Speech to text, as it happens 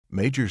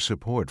Major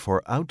support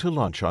for Out to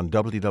Lunch on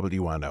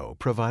WWNO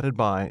provided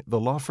by the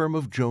law firm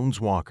of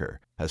Jones Walker,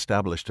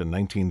 established in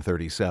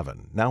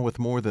 1937, now with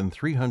more than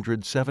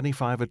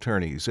 375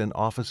 attorneys in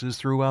offices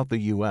throughout the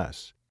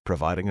U.S.,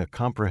 providing a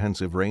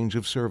comprehensive range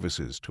of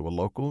services to a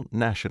local,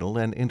 national,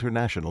 and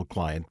international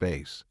client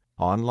base.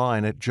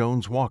 Online at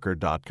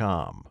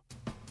joneswalker.com.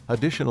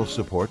 Additional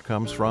support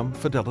comes from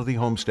Fidelity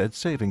Homestead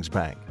Savings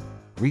Bank,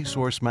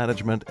 Resource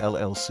Management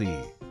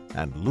LLC,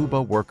 and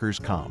Luba Workers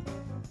Comp.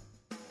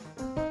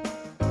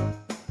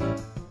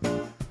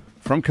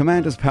 From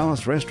Commander's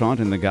Palace Restaurant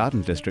in the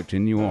Garden District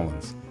in New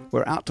Orleans,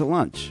 we're out to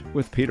lunch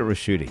with Peter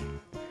Ricchiuti.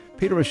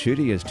 Peter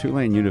Ricchiuti is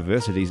Tulane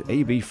University's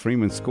A.B.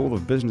 Freeman School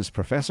of Business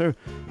professor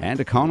and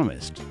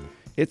economist.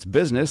 It's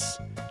business,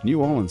 New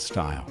Orleans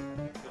style.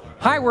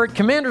 Hi, we're at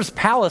Commander's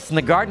Palace in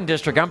the Garden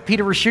District. I'm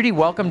Peter Ricchiuti.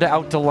 Welcome to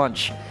Out to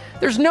Lunch.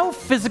 There's no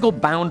physical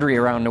boundary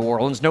around New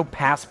Orleans, no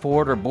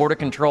passport or border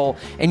control,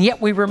 and yet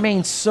we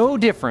remain so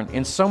different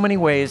in so many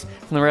ways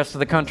from the rest of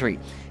the country.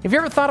 Have you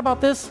ever thought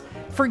about this?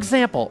 For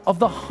example, of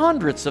the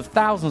hundreds of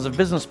thousands of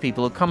business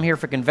people who come here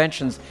for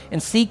conventions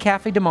and see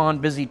Cafe du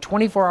Monde busy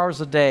 24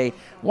 hours a day,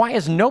 why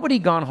has nobody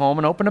gone home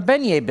and opened a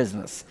beignet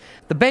business?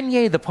 The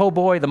beignet, the po'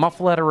 boy, the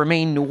muffaletta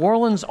remain New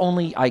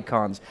Orleans-only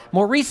icons.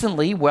 More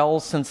recently, well,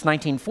 since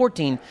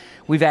 1914,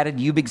 we've added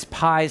Ubig's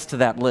pies to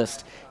that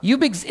list.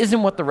 Ubig's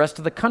isn't what the rest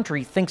of the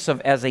country thinks of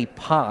as a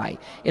pie.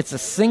 It's a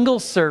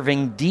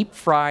single-serving,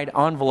 deep-fried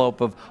envelope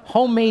of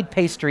homemade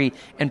pastry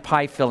and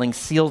pie filling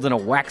sealed in a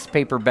wax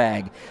paper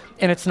bag.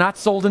 And it's not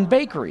sold in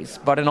bakeries,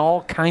 but in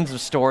all kinds of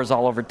stores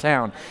all over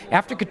town.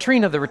 After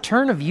Katrina, the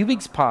return of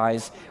Ubig's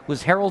Pies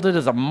was heralded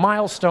as a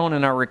milestone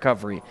in our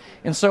recovery.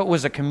 And so it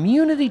was a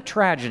community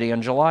tragedy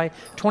on July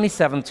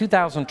 27,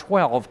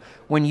 2012,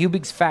 when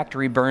Ubig's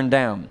factory burned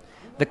down.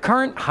 The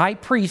current high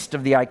priest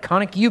of the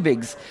iconic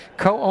Ubig's,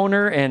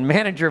 co-owner and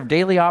manager of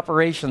daily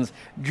operations,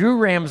 Drew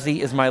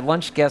Ramsey, is my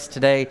lunch guest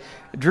today.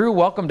 Drew,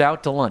 welcome to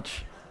Out to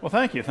Lunch. Well,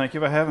 thank you. Thank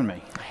you for having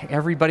me.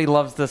 Everybody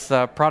loves this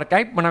product.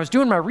 When I was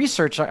doing my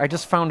research, I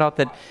just found out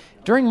that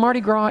during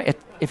Mardi Gras,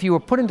 if you were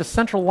put into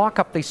central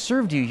lockup, they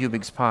served you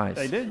Ubig's pies.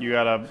 They did. You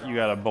got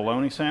a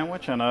bologna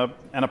sandwich and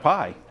a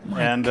pie.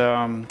 And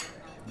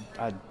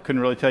I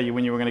couldn't really tell you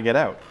when you were going to get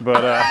out,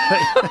 but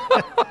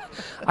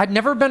I'd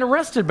never been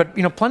arrested, but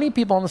plenty of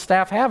people on the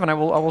staff have, and I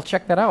will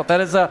check that out.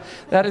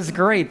 That is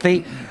great.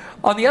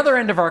 On the other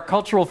end of our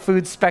cultural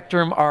food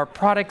spectrum are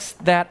products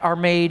that are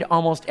made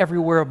almost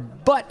everywhere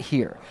but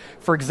here.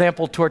 For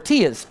example,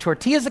 tortillas.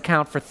 Tortillas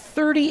account for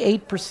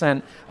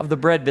 38% of the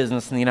bread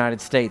business in the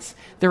United States.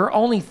 There are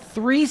only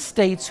 3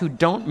 states who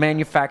don't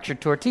manufacture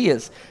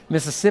tortillas: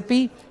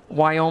 Mississippi,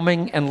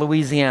 Wyoming, and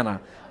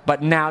Louisiana.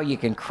 But now you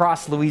can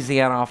cross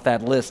Louisiana off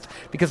that list,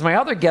 because my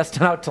other guest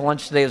Out to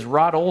Lunch today is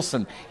Rod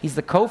Olson. He's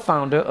the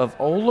co-founder of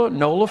Ola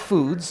Nola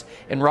Foods,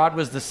 and Rod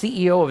was the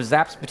CEO of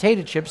Zapp's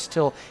Potato Chips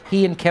till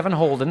he and Kevin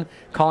Holden,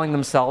 calling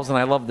themselves, and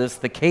I love this,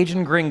 the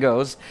Cajun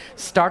Gringos,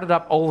 started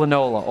up Ola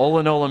Nola.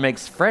 Ola Nola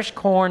makes fresh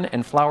corn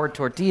and flour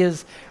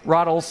tortillas.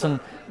 Rod Olson,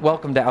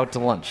 welcome to Out to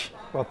Lunch.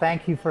 Well,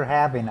 thank you for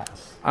having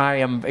us. I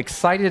am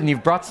excited, and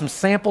you've brought some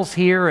samples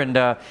here,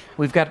 and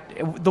we've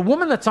got the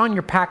woman that's on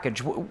your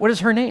package. What is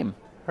her name?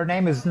 Her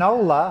name is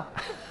Nola,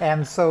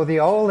 and so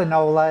the Ola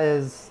Nola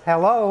is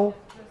hello,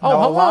 Oh,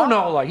 Nola. hello,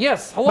 Nola.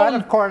 Yes, hello. But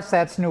of course,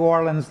 that's New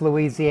Orleans,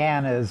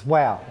 Louisiana as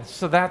well.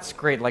 So that's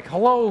great. Like,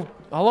 hello,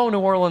 New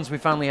Orleans. We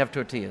finally have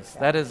tortillas.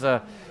 That is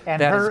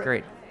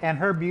great. And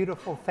her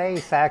beautiful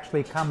face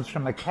actually comes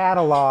from a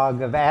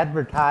catalog of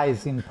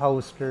advertising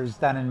posters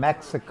done in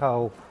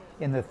Mexico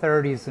in the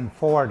 30s and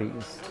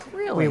 40s.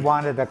 Really? We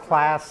wanted a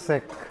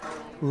classic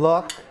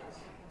look.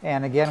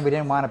 And again, we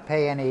didn't want to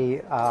pay any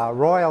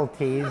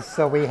royalties,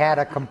 so we had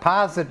a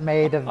composite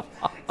made of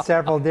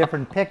several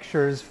different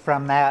pictures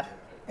from that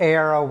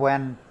era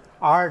when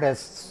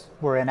artists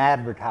were in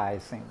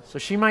advertising. So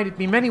she might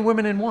be many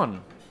women in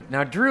one.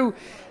 Now, Drew,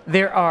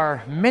 there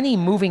are many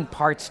moving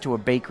parts to a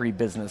bakery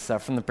business,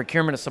 from the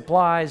procurement of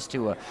supplies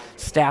to a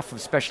staff of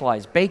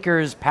specialized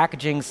bakers,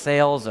 packaging,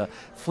 sales, a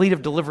fleet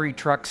of delivery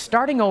trucks.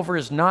 Starting over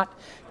is not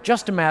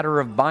just a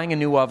matter of buying a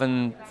new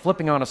oven,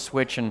 flipping on a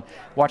switch, and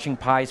watching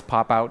pies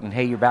pop out, and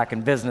hey, you're back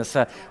in business.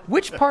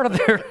 Which part of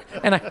the,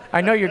 and I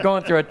know you're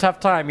going through a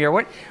tough time here,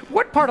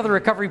 what part of the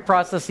recovery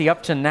process are you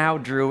up to now,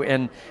 Drew,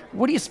 and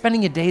what are you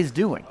spending your days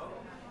doing?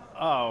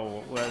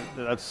 Oh, well,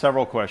 that's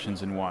several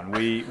questions in one.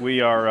 We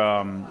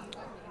are,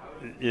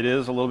 it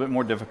is a little bit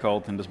more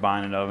difficult than just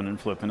buying an oven and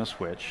flipping a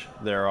switch.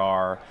 There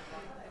are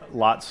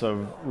lots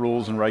of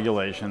rules and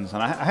regulations,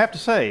 and I have to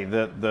say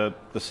that the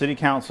City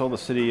Council, the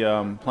City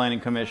Planning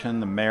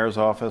Commission, the Mayor's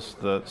Office,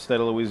 the State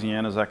of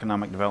Louisiana's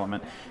Economic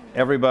Development,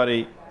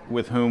 everybody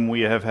with whom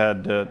we have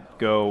had to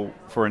go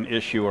for an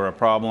issue or a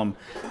problem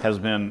has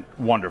been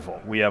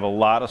wonderful. We have a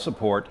lot of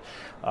support.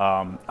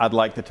 I'd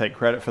like to take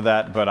credit for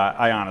that, but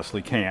I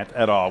honestly can't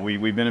at all.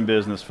 We've been in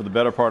business for the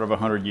better part of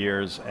 100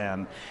 years,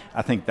 and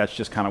I think that's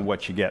just kind of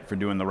what you get for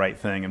doing the right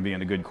thing and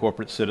being a good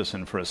corporate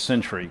citizen for a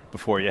century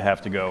before you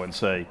have to go and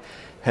say,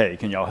 hey,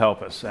 can y'all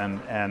help us?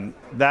 And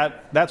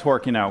that's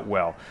working out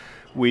well.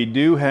 We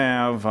do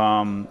have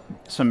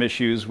some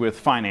issues with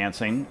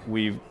financing.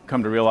 We've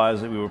come to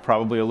realize that we were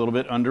probably a little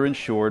bit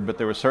underinsured, but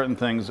there were certain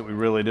things that we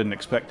really didn't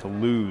expect to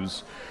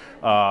lose.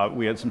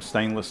 We had some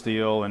stainless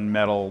steel and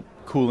metal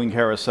cooling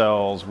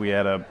carousels. We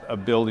had a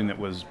building that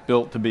was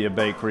built to be a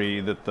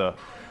bakery that the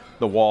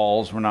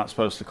walls were not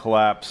supposed to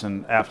collapse,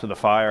 and after the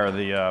fire,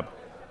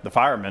 the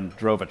firemen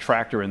drove a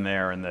tractor in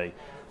there and they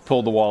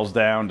pulled the walls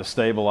down to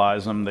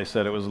stabilize them. They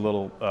said it was a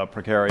little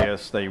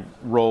precarious. They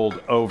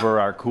rolled over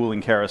our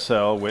cooling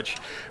carousel, which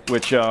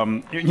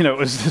it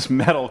was this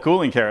metal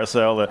cooling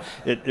carousel.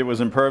 It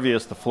was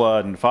impervious to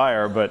flood and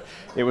fire, but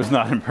it was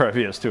not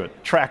impervious to a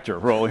tractor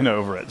rolling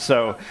over it.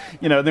 So,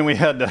 then we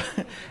had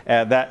to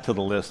add that to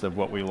the list of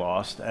what we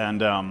lost.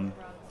 And,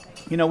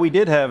 we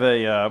did have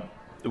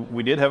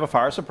a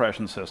fire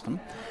suppression system.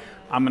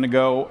 I'm going to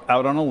go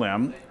out on a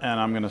limb, and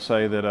I'm going to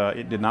say that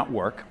it did not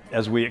work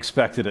as we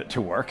expected it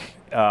to work.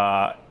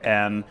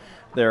 And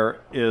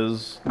there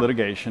is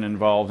litigation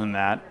involved in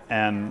that.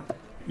 And,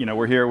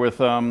 we're here with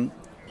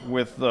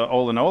the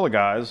Ola Nola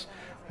guys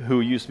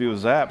who used to be with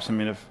Zapp's. I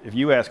mean, if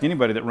you ask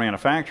anybody that ran a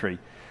factory,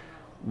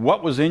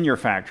 what was in your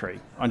factory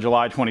on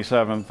July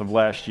 27th of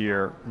last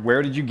year?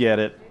 Where did you get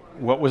it?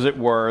 What was it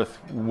worth?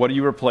 What do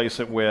you replace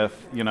it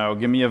with?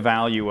 Give me a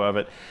value of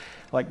it.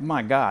 Like,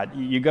 my God,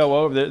 you go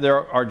over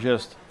there are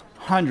just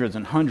hundreds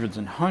and hundreds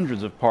and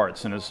hundreds of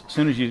parts, and as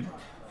soon as you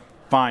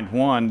find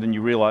one, then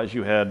you realize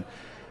you had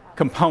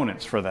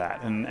components for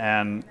that,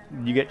 and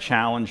you get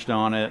challenged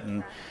on it,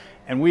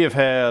 and we have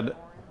had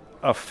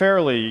a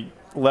fairly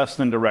less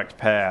than direct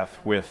path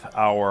with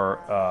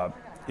our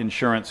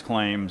insurance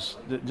claims,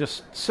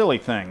 just silly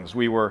things.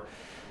 We were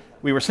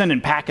sending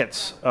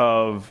packets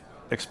of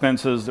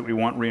expenses that we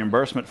want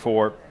reimbursement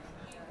for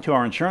to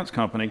our insurance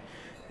company,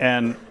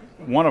 and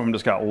one of them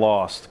just got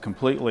lost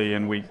completely,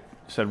 and we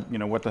said,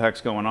 what the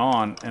heck's going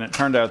on? And it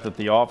turned out that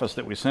the office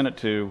that we sent it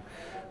to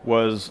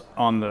was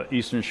on the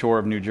eastern shore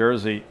of New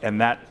Jersey,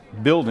 and that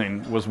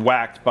building was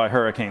whacked by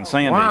Hurricane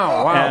Sandy.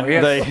 Wow, and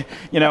yes. They,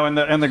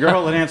 and the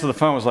girl that answered the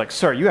phone was like,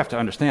 "Sir, you have to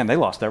understand, they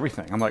lost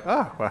everything." I'm like,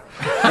 "Oh, well."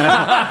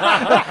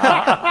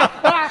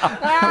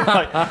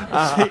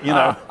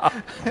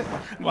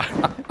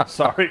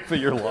 Sorry for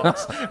your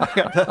loss.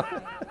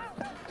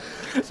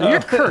 So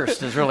you're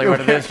cursed is really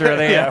what it is, Drew.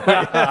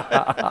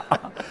 Yeah.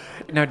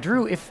 Now,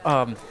 Drew, if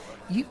where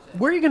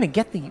are you going to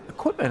get the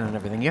equipment and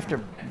everything? You have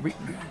to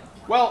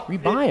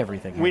rebuy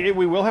everything. We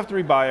will have to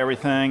rebuy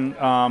everything.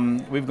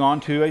 We've gone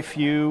to a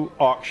few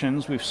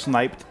auctions. We've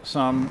sniped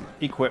some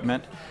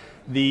equipment.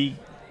 The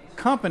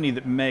company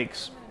that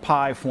makes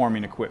pie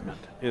forming equipment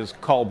is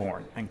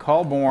Colborne, and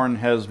Colborne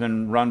has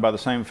been run by the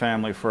same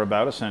family for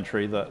about a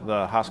century,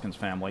 the Hoskins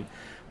family.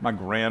 My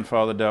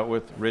grandfather dealt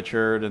with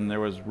Richard, and there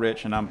was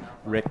Rich, and I'm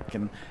Rick,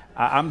 and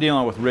I'm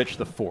dealing with Rich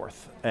the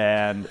Fourth.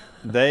 And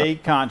they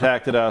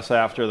contacted us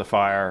after the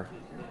fire.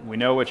 We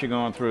know what you're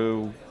going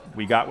through.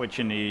 We got what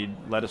you need.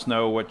 Let us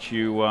know what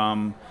you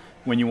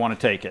when you want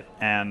to take it.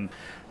 And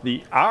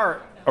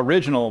our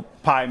original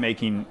pie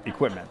making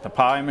equipment, the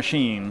pie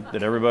machine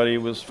that everybody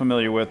was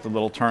familiar with, the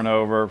little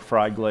turnover,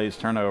 fried glaze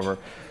turnover,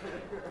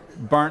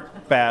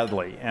 burnt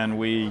badly, and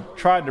we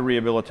tried to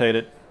rehabilitate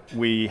it.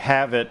 We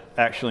have it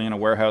actually in a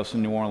warehouse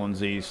in New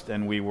Orleans East,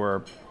 and we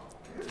were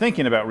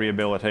thinking about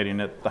rehabilitating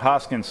it. The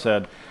Hoskins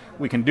said,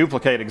 we can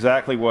duplicate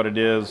exactly what it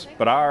is,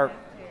 but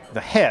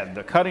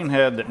the cutting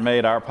head that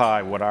made our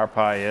pie what our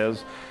pie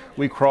is,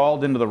 we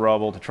crawled into the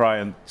rubble to try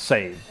and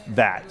save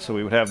that so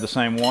we would have the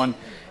same one,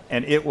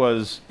 and it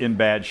was in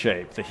bad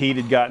shape. The heat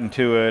had gotten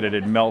to it, it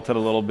had melted a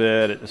little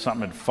bit,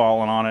 something had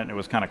fallen on it, and it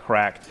was kind of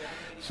cracked.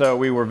 So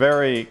we were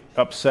very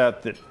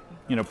upset that,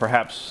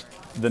 perhaps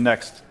the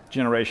next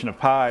generation of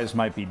pies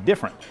might be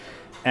different.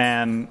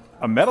 And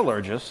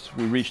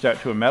we reached out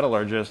to a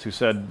metallurgist who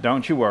said,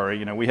 don't you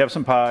worry, we have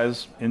some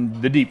pies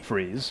in the deep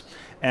freeze,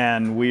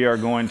 and we are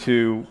going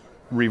to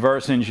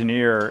reverse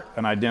engineer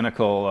an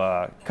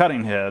identical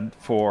cutting head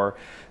for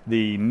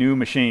the new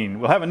machine.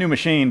 We'll have a new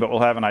machine, but we'll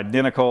have an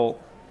identical,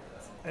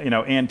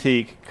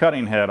 antique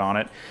cutting head on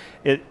it.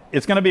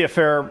 It's going to be a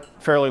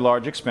fairly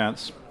large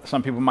expense.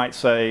 Some people might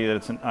say that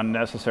it's an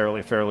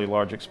unnecessarily fairly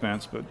large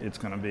expense, but it's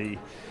going to be,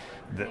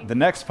 the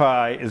next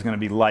pie is going to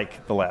be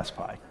like the last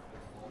pie.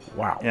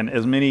 Wow. And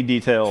as many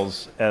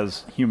details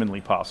as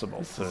humanly possible.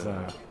 This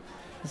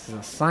is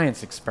a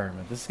science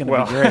experiment. This is going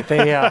to be great.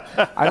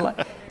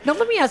 Now,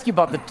 let me ask you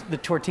about the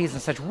tortillas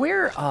and such.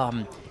 Where,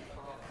 now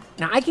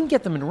I can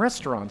get them in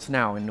restaurants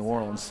now in New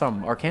Orleans,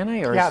 some, or can I?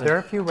 Or there are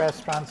a few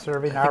restaurants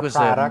serving our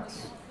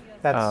products.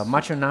 That's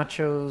Macho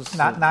Nachos,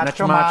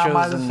 Nacho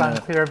Mama's on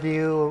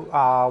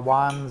Clearview,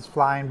 Juan's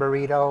Flying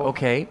Burrito.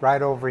 Okay.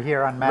 Right over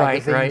here on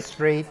Magazine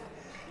Street.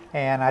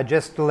 And I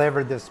just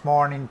delivered this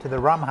morning to the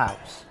Rum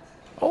House.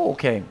 Oh,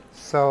 okay.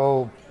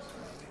 So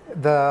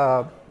on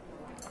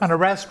the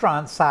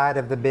restaurant side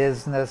of the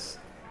business,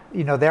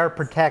 they're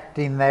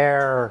protecting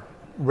their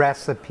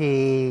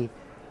recipe,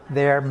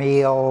 their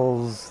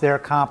meals, their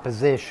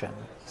composition.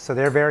 So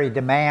they're very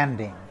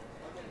demanding.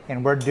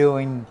 And we're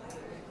doing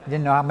You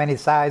didn't know how many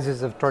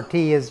sizes of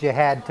tortillas you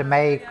had to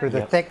make, or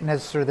the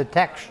thickness, or the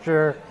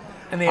texture.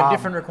 And they have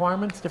different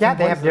requirements? Yeah,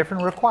 they have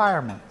different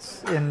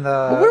requirements.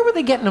 Well, where were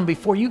they getting them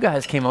before you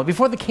guys came out?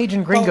 Before the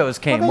Cajun Gringos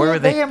came? Where were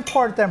they? They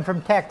import them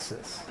from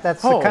Texas.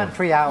 That's the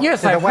country out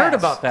yes, to the I've west. heard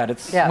about that.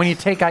 It's when you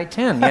take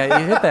I-10. Yeah,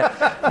 you hit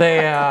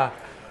that.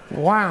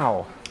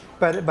 Wow.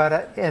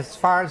 But as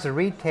far as the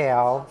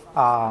retail,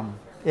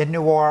 in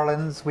New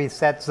Orleans, we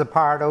set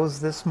Zapardos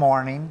this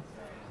morning,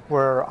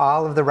 where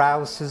all of the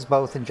Rouses,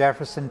 both in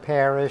Jefferson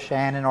Parish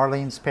and in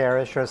Orleans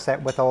Parish, are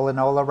set with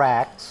Olinola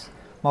racks,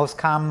 most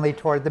commonly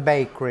toward the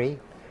bakery.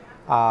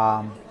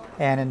 And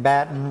in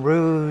Baton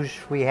Rouge,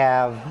 we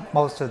have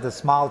most of the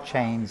small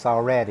chains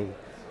already.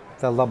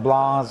 The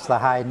LeBlancs, the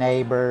High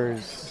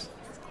Neighbors,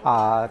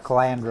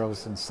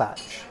 Calandros, and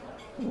such.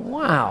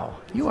 Wow,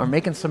 you are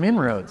making some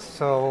inroads.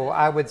 So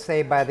I would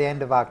say by the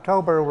end of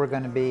October, we're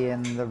going to be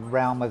in the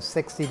realm of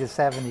 60 to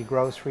 70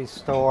 grocery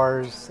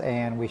stores,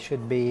 and we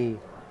should be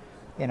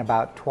in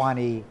about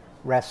 20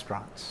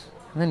 restaurants.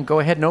 And then go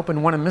ahead and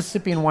open one in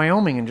Mississippi and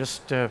Wyoming and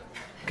just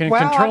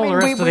control the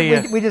rest of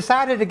the... We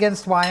decided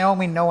against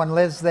Wyoming. No one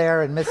lives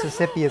there, and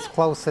Mississippi is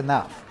close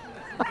enough.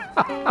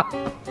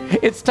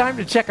 It's time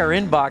to check our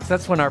inbox.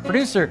 That's when our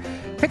producer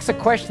picks a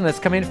question that's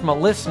come in from a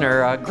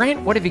listener.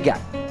 Grant, what have you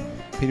got?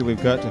 Peter,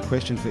 we've got a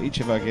question for each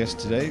of our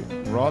guests today.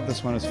 Rod,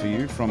 this one is for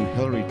you from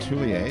Hilary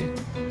Toulier,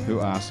 who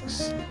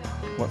asks,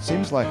 what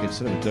seems like it's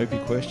sort of a dopey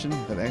question,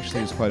 but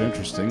actually is quite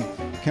interesting.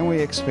 Can we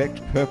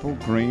expect purple,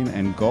 green,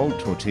 and gold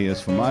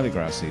tortillas for Mardi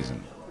Gras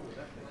season?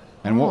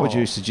 And what would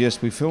you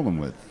suggest we fill them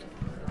with?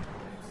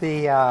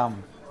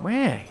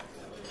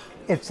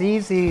 It's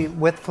easy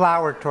with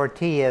flour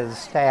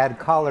tortillas to add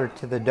color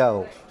to the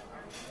dough.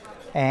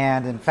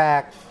 And in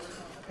fact,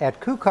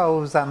 at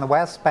Cuco's on the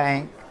West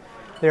Bank,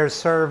 they're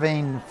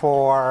serving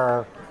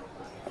for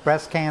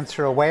Breast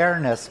Cancer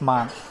Awareness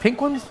Month.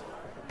 Pink ones?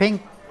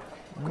 Pink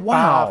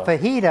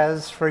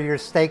fajitas for your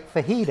steak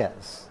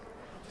fajitas.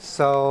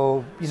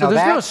 So, so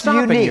there's no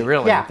stopping unique. You,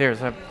 really.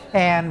 Yeah.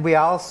 And we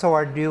also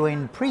are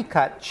doing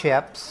pre-cut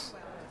chips,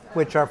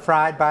 which are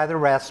fried by the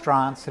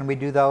restaurants, and we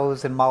do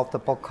those in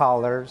multiple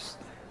colors.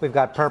 We've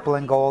got purple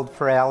and gold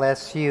for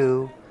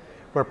LSU.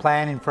 We're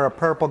planning for a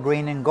purple,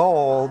 green, and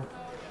gold,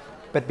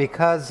 but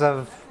because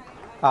of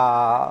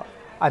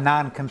a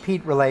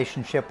non-compete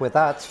relationship with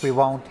us, we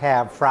won't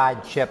have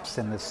fried chips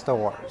in the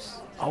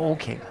stores. Oh,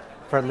 okay.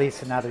 For at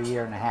least another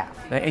year and a half.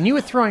 And you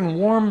were throwing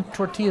warm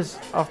tortillas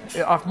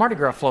off Mardi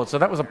Gras floats, so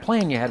that was a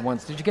plan you had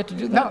once. Did you get to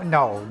do that?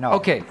 No.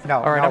 Okay.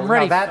 No. All right, I'm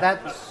ready.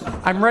 That's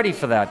I'm ready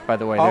for that, by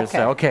the way.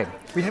 Okay.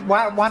 We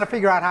want to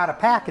figure out how to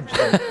package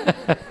them.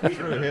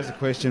 Here's a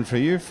question for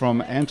you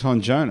from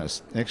Anton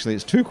Jonas. Actually,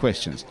 it's two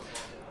questions.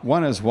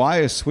 One is,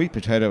 why is sweet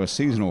potato a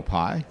seasonal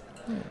pie?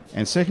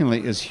 And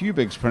secondly, is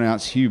Hubig's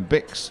pronounced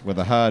Hubix with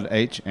a hard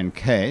H and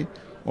K,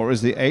 or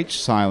is the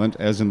H silent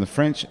as in the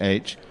French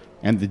H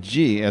and the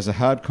G as a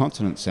hard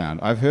consonant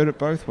sound? I've heard it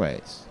both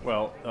ways.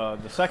 Well,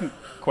 the second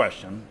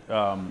question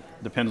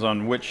depends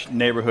on which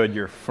neighborhood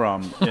you're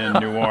from in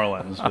New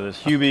Orleans. There's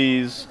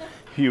Hubie's,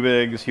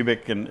 Hubig's,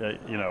 Hubic,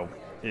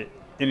 and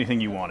anything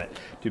you want it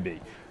to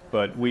be.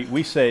 But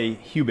we say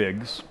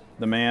Hubig's.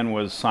 The man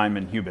was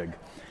Simon Hubig.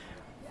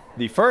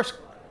 The first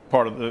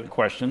part of the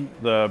question,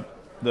 the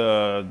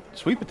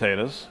sweet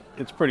potatoes,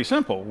 it's pretty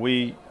simple.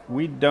 We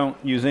don't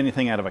use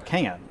anything out of a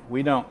can.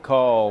 We don't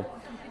call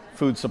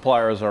food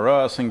suppliers or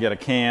us and get a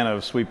can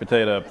of sweet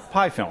potato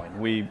pie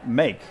filling. We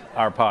make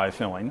our pie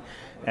filling,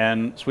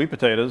 and sweet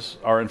potatoes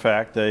are in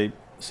fact a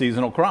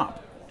seasonal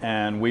crop,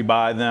 and we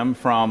buy them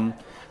from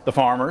the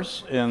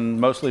farmers,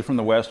 mostly from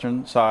the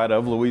western side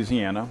of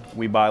Louisiana.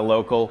 We buy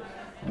local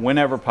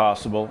whenever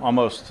possible,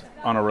 almost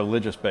on a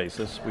religious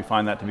basis. We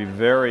find that to be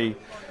very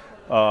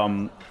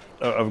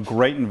a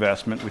great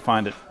investment. We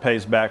find it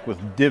pays back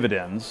with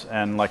dividends,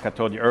 and like I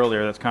told you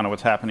earlier, that's kind of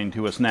what's happening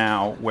to us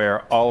now,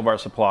 where all of our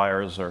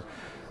suppliers are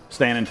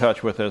staying in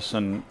touch with us,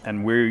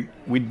 and we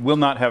will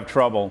not have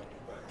trouble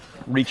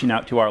reaching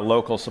out to our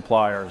local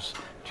suppliers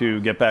to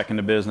get back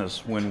into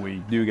business when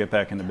we do get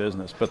back into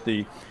business. But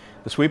the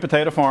sweet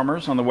potato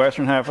farmers on the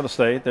western half of the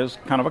state, there's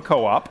kind of a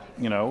co-op,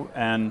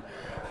 and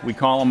we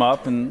call them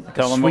up and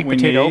tell them what we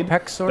need.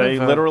 They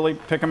literally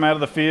pick them out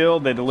of the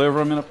field. They deliver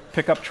them in a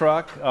pickup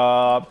truck.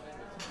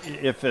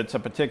 If it's a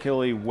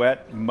particularly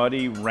wet,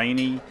 muddy,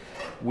 rainy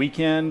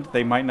weekend,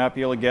 they might not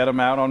be able to get them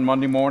out on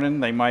Monday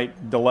morning. They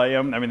might delay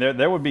them. I mean,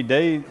 there would be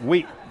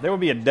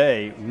a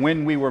day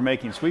when we were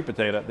making sweet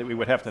potato that we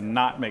would have to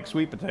not make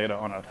sweet potato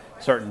on a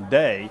certain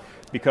day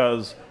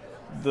because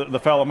the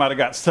fellow might have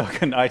got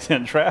stuck in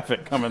I-10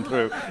 traffic coming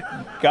through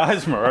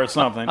Geismar or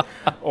something,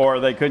 or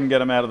they couldn't get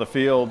them out of the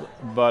field.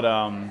 But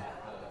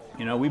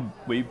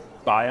we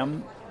buy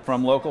them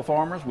from local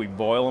farmers. We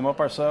boil them up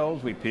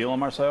ourselves. We peel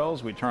them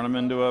ourselves. We turn them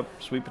into a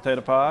sweet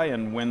potato pie,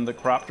 and when the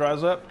crop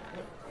dries up,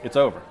 it's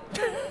over.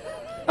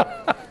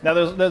 Now,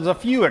 there's a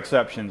few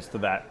exceptions to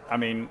that. I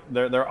mean,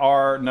 there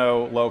are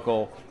no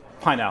local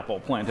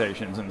pineapple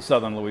plantations in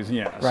southern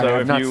Louisiana. Right, so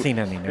I've not seen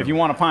any. No. If you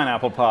want a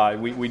pineapple pie,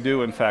 we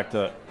do in fact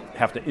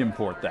have to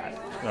import that.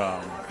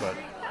 But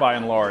by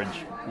and large,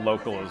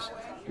 local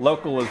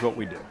is what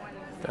we do.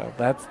 So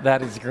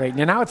that is great.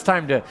 Now it's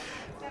time to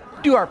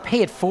do our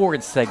Pay It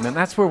Forward segment.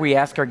 That's where we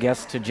ask our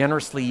guests to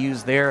generously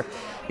use their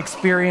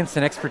experience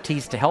and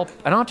expertise to help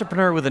an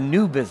entrepreneur with a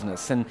new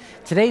business. And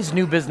today's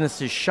new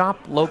business is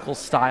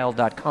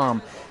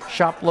ShopLocalStyle.com.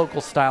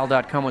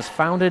 ShopLocalStyle.com was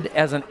founded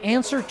as an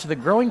answer to the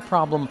growing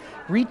problem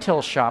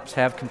retail shops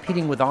have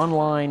competing with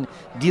online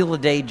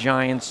deal-a-day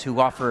giants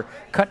who offer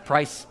cut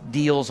price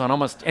deals on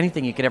almost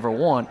anything you could ever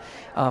want.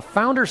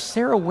 Founder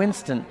Sarah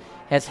Winston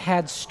has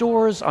had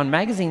stores on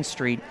Magazine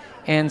Street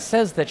and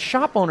says that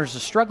shop owners are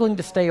struggling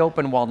to stay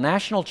open while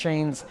national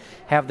chains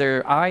have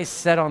their eyes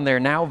set on their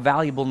now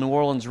valuable New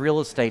Orleans real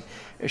estate.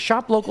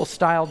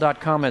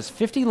 ShopLocalStyle.com has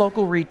 50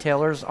 local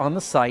retailers on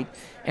the site,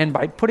 and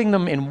by putting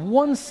them in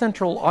one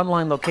central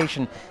online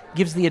location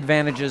gives the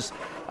advantages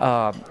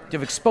of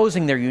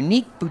exposing their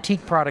unique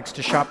boutique products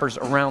to shoppers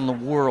around the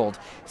world.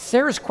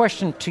 Sarah's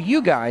question to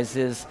you guys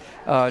is,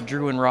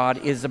 Drew and Rod,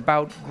 is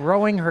about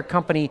growing her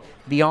company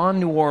beyond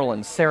New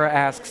Orleans. Sarah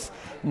asks,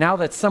 now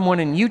that someone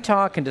in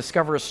Utah can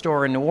discover a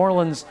store in New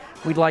Orleans,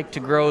 we'd like to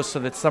grow so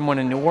that someone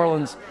in New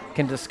Orleans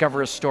can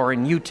discover a store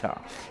in Utah.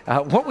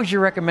 What would you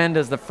recommend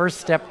as the first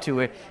step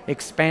to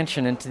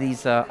expansion into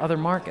these other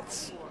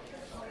markets?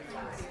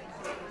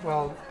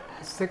 Well,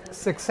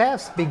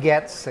 success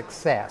begets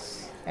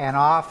success. And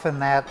often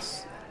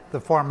that's the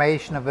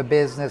formation of a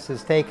business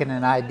is taking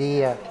an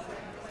idea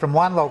from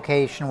one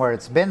location where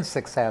it's been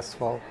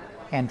successful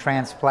and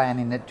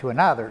transplanting it to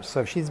another.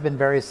 So if she's been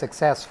very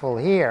successful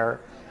here,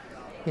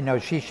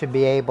 she should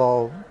be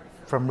able,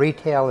 from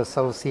retail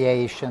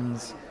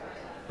associations,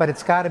 but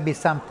it's got to be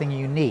something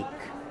unique.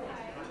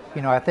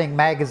 I think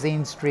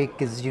Magazine Street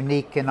is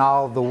unique in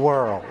all the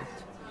world.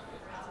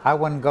 I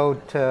wouldn't go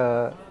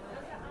to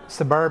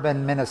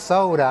suburban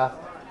Minnesota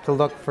to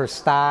look for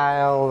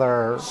style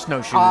or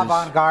snowshoes,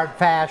 avant-garde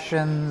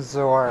fashions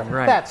or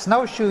that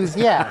snowshoes,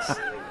 yes.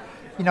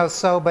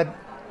 But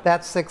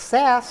that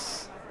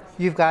success,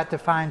 you've got to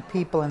find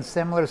people in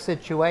similar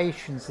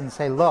situations and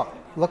say, look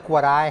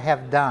what I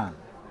have done.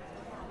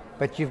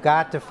 But you've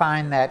got to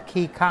find that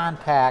key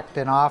contact,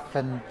 and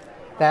often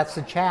that's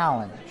a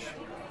challenge.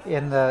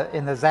 In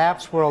the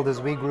Zapp's world,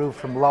 as we grew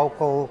from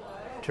local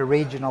to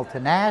regional to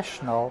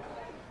national,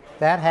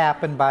 that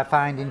happened by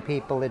finding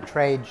people at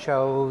trade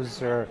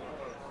shows or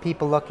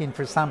people looking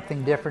for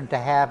something different to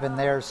have in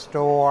their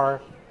store.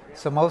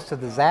 So most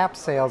of the Zapp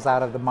sales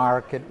out of the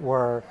market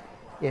were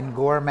in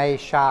gourmet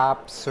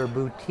shops or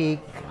boutique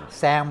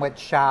sandwich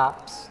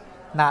shops,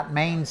 not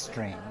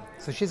mainstream.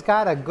 So she's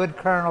got a good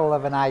kernel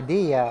of an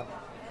idea,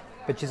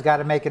 but she's got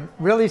to make it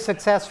really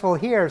successful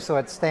here so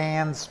it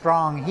stands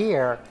strong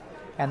here,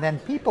 and then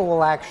people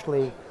will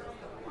actually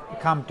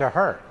come to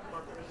her.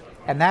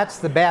 And that's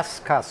the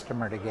best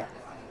customer to get.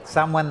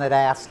 Someone that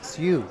asks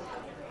you,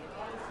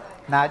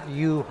 not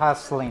you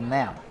hustling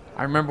them.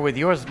 I remember with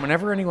yours,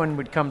 whenever anyone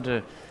would come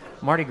to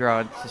Mardi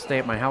Gras to stay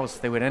at my house,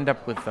 they would end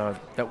up with that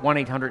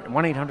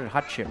 1-800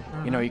 hot chip.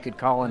 You could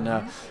call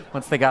and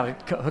once they got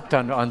it hooked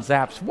on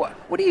Zapp's.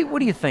 What do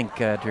you think,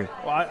 Drew?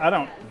 Well, I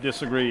don't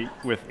disagree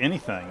with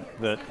anything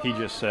that he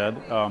just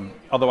said.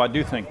 Although I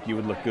do think you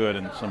would look good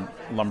in some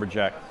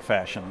lumberjack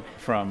fashion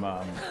from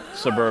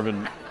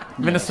suburban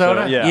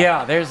Minnesota.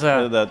 Yeah, there's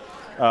a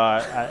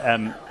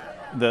and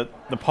the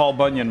Paul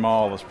Bunyan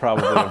Mall is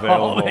probably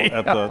available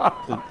at the.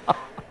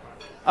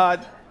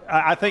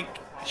 I think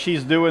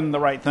she's doing the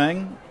right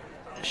thing.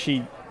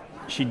 She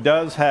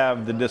does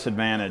have the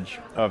disadvantage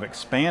of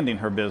expanding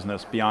her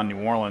business beyond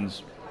New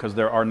Orleans because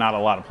there are not a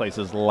lot of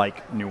places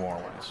like New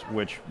Orleans,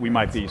 which we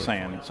might be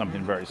saying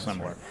something very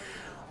similar.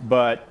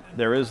 But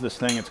there is this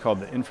thing, it's called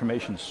the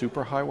Information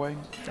Superhighway.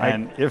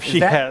 And if she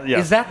has,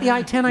 is that the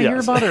I-10 I hear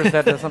about, or is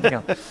that something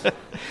else?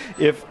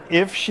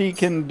 If she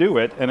can do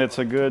it, and it's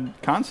a good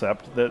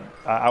concept, that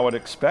I would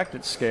expect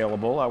it's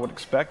scalable. I would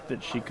expect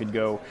that she could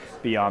go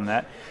beyond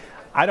that.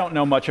 I don't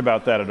know much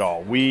about that at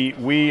all.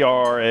 We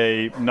are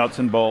a nuts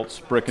and bolts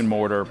brick and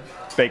mortar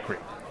bakery.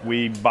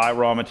 We buy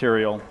raw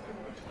material,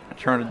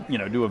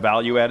 do a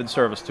value-added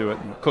service to it,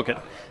 and cook it,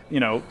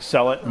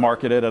 sell it,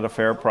 market it at a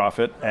fair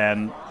profit,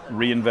 and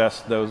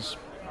reinvest those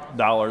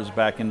dollars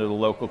back into the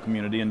local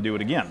community and do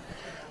it again.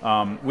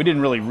 We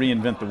didn't really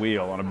reinvent the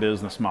wheel on a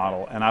business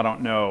model, and I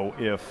don't know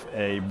if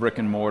a brick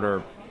and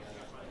mortar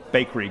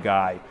bakery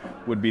guy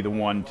would be the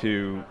one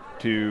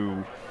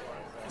to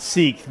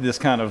seek this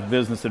kind of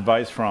business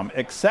advice from,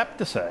 except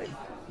to say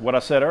what I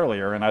said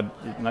earlier, and a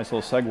nice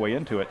little segue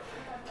into it.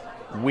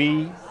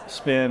 We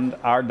spend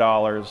our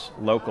dollars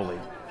locally,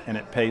 and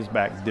it pays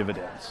back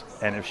dividends.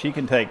 And if she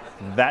can take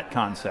that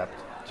concept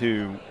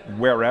to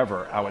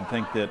wherever, I would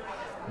think that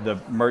the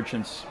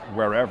merchants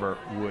wherever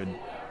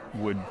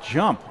would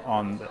jump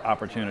on the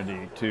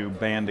opportunity to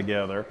band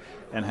together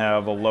and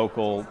have a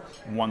local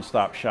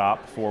one-stop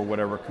shop for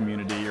whatever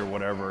community or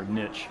whatever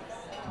niche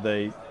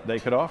they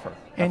could offer.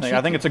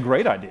 I think it's a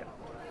great idea.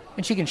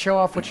 And she can show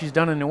off what she's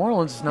done in New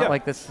Orleans. It's not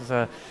like this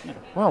is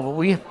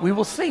we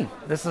will see.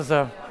 This is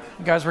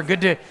you guys were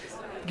good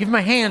give him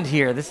a hand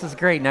here. This is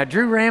great. Now,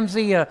 Drew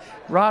Ramsey,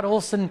 Rod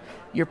Olson,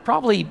 you're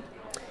probably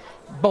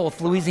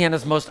both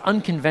Louisiana's most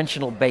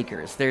unconventional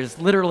bakers. There's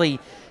literally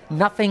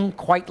nothing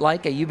quite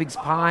like a Ubig's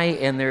pie,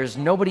 and there's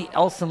nobody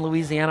else in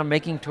Louisiana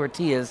making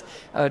tortillas.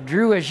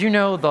 Drew, as you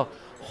know, the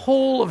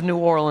whole of New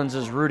Orleans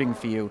is rooting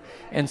for you,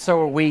 and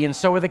so are we, and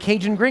so are the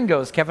Cajun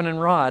Gringos, Kevin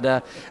and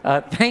Rod.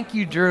 Thank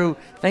you, Drew.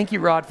 Thank you,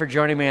 Rod, for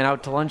joining me on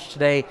Out to Lunch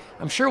today.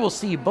 I'm sure we'll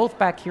see you both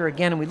back here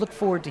again, and we look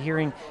forward to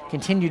hearing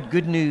continued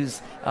good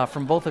news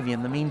from both of you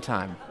in the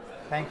meantime.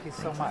 Thank you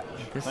so much.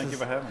 Thank you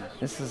for having us.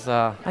 This is,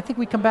 I think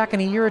we come back in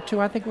a year or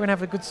two. I think we're going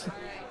to have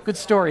good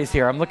stories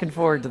here. I'm looking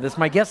forward to this.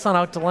 My guests on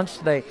Out to Lunch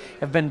today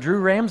have been Drew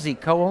Ramsey,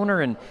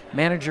 co-owner and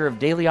manager of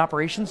daily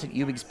operations at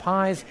Ubig's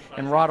Pies,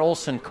 and Rod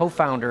Olson,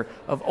 co-founder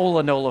of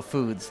Ola Nola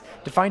Foods.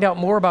 To find out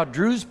more about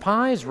Drew's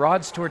Pies,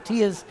 Rod's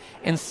Tortillas,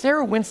 and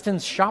Sarah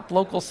Winston's Shop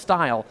Local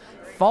Style,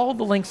 follow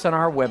the links on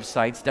our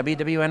websites,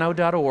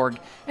 wwno.org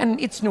and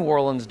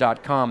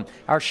itsneworleans.com.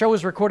 Our show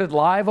is recorded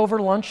live over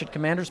lunch at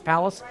Commander's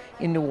Palace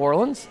in New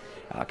Orleans.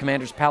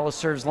 Commander's Palace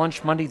serves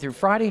lunch Monday through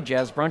Friday,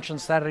 jazz brunch on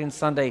Saturday and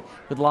Sunday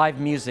with live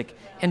music,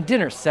 and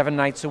dinner 7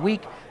 nights a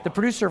week. The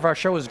producer of our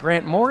show is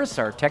Grant Morris.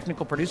 Our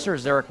technical producer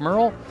is Eric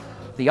Merle.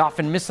 The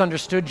often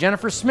misunderstood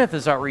Jennifer Smith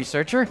is our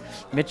researcher.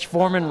 Mitch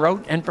Foreman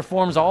wrote and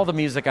performs all the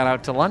music on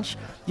Out to Lunch.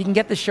 You can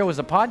get the show as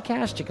a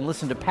podcast, you can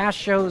listen to past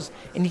shows,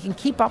 and you can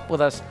keep up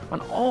with us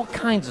on all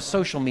kinds of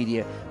social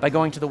media by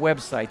going to the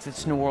websites,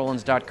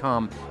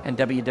 itsneworleans.com and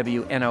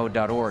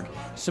wwno.org.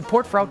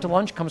 Support for Out to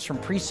Lunch comes from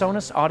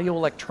PreSonus Audio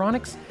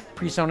Electronics.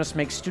 PreSonus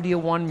makes Studio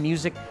One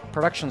music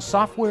production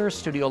software,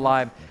 Studio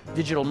Live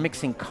digital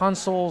mixing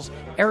consoles,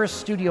 Eris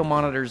studio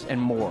monitors, and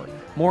more.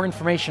 More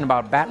information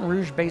about Baton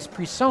Rouge-based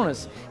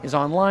PreSonus is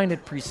online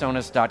at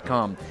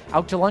presonus.com.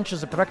 Out to Lunch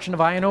is a production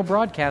of INO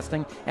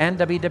Broadcasting and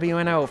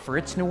WWNO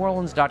for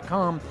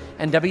itsneworleans.com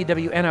and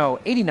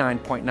WWNO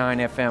 89.9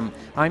 FM.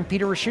 I'm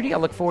Peter Ricchiuti. I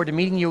look forward to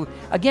meeting you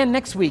again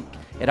next week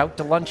at Out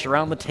to Lunch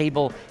around the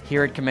table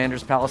here at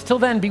Commander's Palace. Till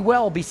then, be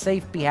well, be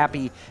safe, be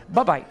happy.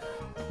 Bye-bye.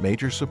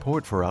 Major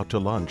support for Out to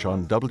Lunch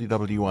on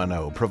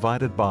WWNO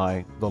provided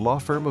by the law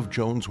firm of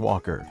Jones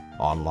Walker,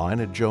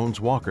 online at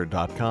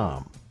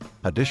joneswalker.com.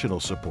 Additional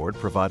support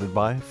provided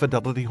by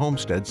Fidelity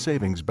Homestead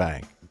Savings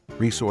Bank,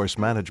 Resource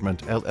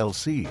Management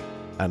LLC,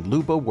 and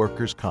Luba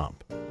Workers'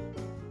 Comp.